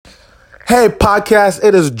Hey podcast,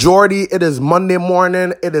 it is Jordy. It is Monday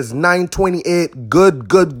morning. It is 9:28.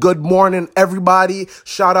 Good morning, everybody.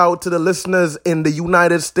 Shout out to the listeners in the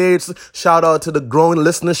United States. Shout out to the growing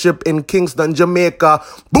listenership in Kingston, Jamaica.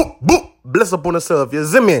 Boop, boop. Bless upon yourself. You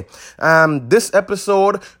see me? This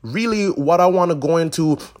episode, really what I want to go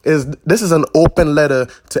into is, this is an open letter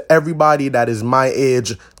to everybody that is my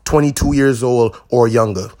age, 22 years old or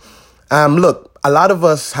younger. Look, a lot of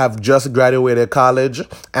us have just graduated college,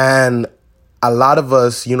 and a lot of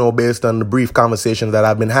us, based on the brief conversations that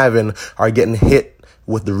I've been having, are getting hit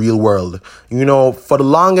with the real world. For the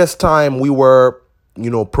longest time, we were,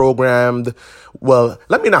 programmed. Well,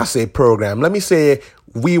 let me not say programmed. Let me say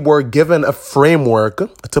we were given a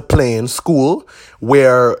framework to play in school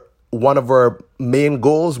where one of our main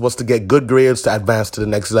goals was to get good grades to advance to the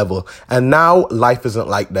next level. And now life isn't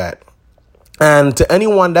like that. And to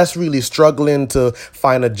anyone that's really struggling to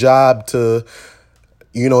find a job, to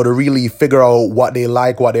really figure out what they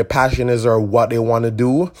like, what their passion is, or what they want to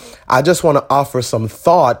do, I just want to offer some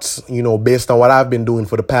thoughts, based on what I've been doing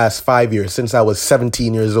for the past 5 years, since I was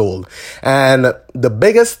 17 years old. And the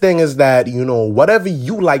biggest thing is that, whatever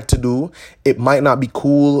you like to do, it might not be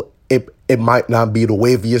cool. It might not be the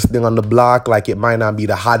waviest thing on the block. Like, it might not be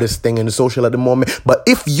the hottest thing in the social at the moment. But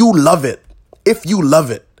if you love it,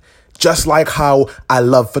 just like how I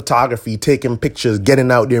love photography, taking pictures, getting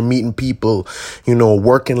out there, meeting people,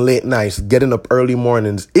 working late nights, getting up early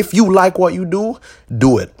mornings. If you like what you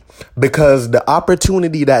do it. Because the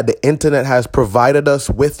opportunity that the internet has provided us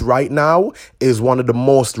with right now is one of the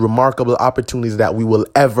most remarkable opportunities that we will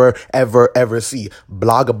ever see.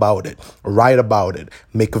 Blog about it, write about it,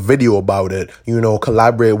 make a video about it,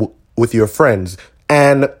 collaborate with your friends.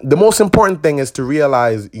 And the most important thing is to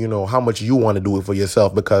realize, how much you want to do it for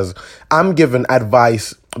yourself, because I'm giving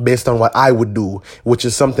advice based on what I would do, which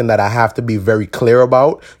is something that I have to be very clear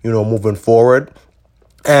about, moving forward.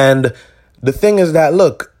 And the thing is that,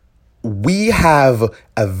 look, we have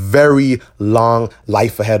a very long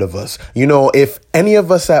life ahead of us. If any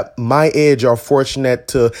of us at my age are fortunate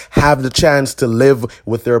to have the chance to live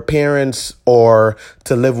with their parents or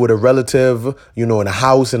to live with a relative, in a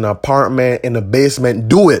house, in an apartment, in a basement,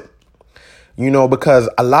 do it. Because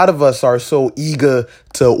a lot of us are so eager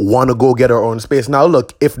to want to go get our own space. Now,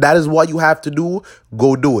 look, if that is what you have to do,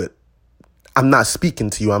 go do it. I'm not speaking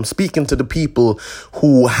to you. I'm speaking to the people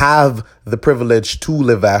who have the privilege to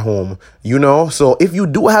live at home, So if you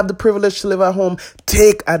do have the privilege to live at home,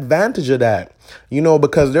 take advantage of that,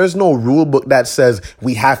 because there's no rule book that says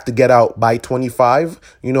we have to get out by 25.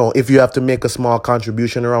 If you have to make a small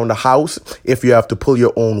contribution around the house, if you have to pull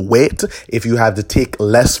your own weight, if you have to take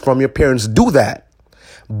less from your parents, do that.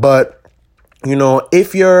 But,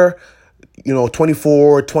 if you're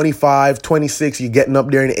 24, 25, 26, you're getting up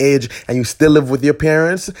there in age and you still live with your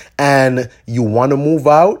parents and you want to move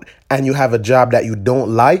out and you have a job that you don't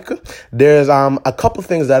like, there's a couple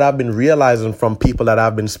things that I've been realizing from people that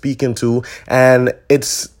I've been speaking to, and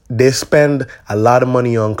they spend a lot of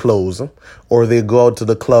money on clothes, or they go out to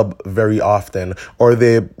the club very often, or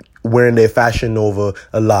they're wearing their Fashion Nova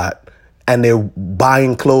a lot, and they're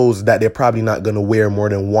buying clothes that they're probably not going to wear more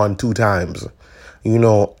than 1-2 times.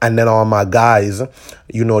 And then all my guys,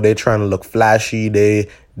 they trying to look flashy.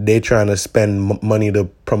 They trying to spend money to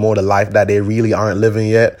promote a life that they really aren't living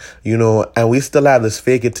yet, and we still have this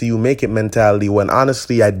fake it till you make it mentality, when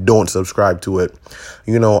honestly, I don't subscribe to it.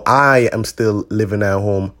 I am still living at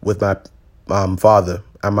home with my father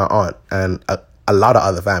and my aunt and a lot of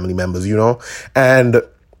other family members, and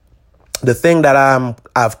the thing that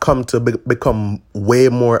I've come to become way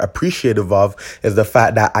more appreciative of is the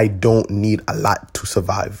fact that I don't need a lot to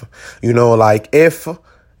survive. Like, if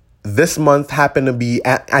this month happened to be,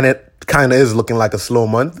 and it kind of is looking like a slow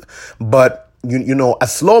month, but a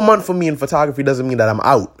slow month for me in photography doesn't mean that I'm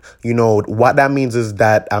out. What that means is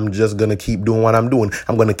that I'm just going to keep doing what I'm doing.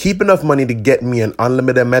 I'm going to keep enough money to get me an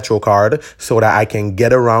unlimited Metro card so that I can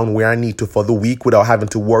get around where I need to for the week without having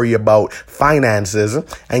to worry about finances.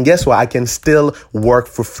 And guess what? I can still work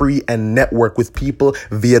for free and network with people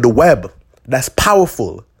via the web. That's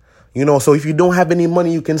powerful. So if you don't have any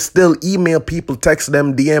money, you can still email people, text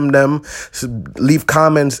them, DM them, leave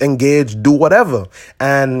comments, engage, do whatever.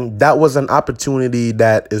 And that was an opportunity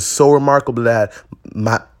that is so remarkable that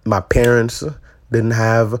my parents didn't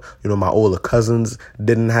have, my older cousins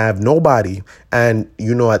didn't have, nobody. And,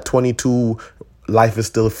 at 22, life is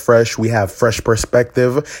still fresh. We have fresh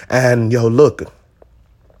perspective. And look,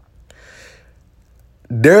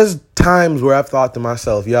 there's times where I've thought to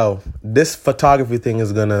myself, yo, this photography thing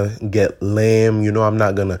is gonna get lame. I'm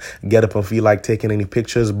not gonna get up and feel like taking any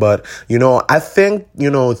pictures. But, I think,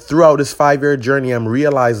 throughout this 5-year journey, I'm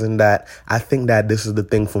realizing that I think that this is the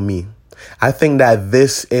thing for me. I think that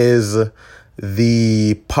this is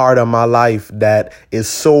the part of my life that is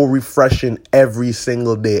so refreshing every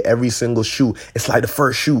single day, every single shoot. It's like the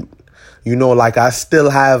first shoot. Like I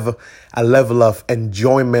still have a level of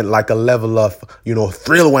enjoyment, like a level of,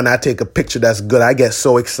 thrill when I take a picture that's good. I get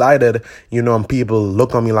so excited, and people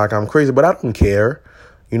look at me like I'm crazy, but I don't care,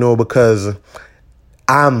 because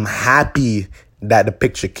I'm happy that the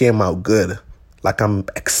picture came out good. Like I'm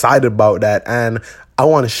excited about that. And I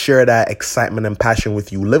want to share that excitement and passion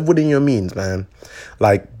with you. Live within your means, man.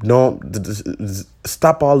 Like, don't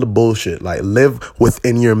stop all the bullshit. Like, live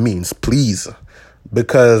within your means, please.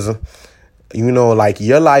 Because, like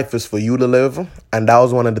your life is for you to live. And that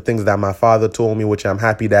was one of the things that my father told me, which I'm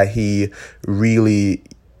happy that he really,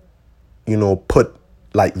 put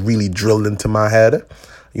like really drilled into my head.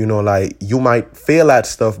 Like you might fail at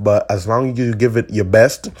stuff, but as long as you give it your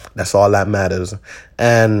best, that's all that matters.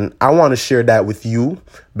 And I want to share that with you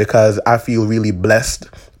because I feel really blessed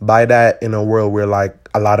by that in a world where like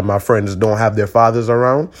a lot of my friends don't have their fathers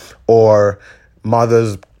around or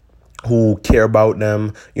mothers who care about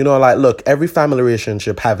them. Like, look, every family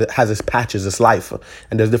relationship has its patches, its life,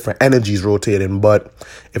 and there's different energies rotating. But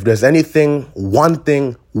if there's one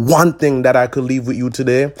thing that I could leave with you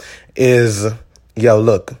today is,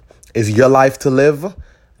 look, it's your life to live.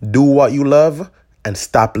 Do what you love and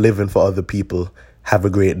stop living for other people. Have a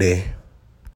great day.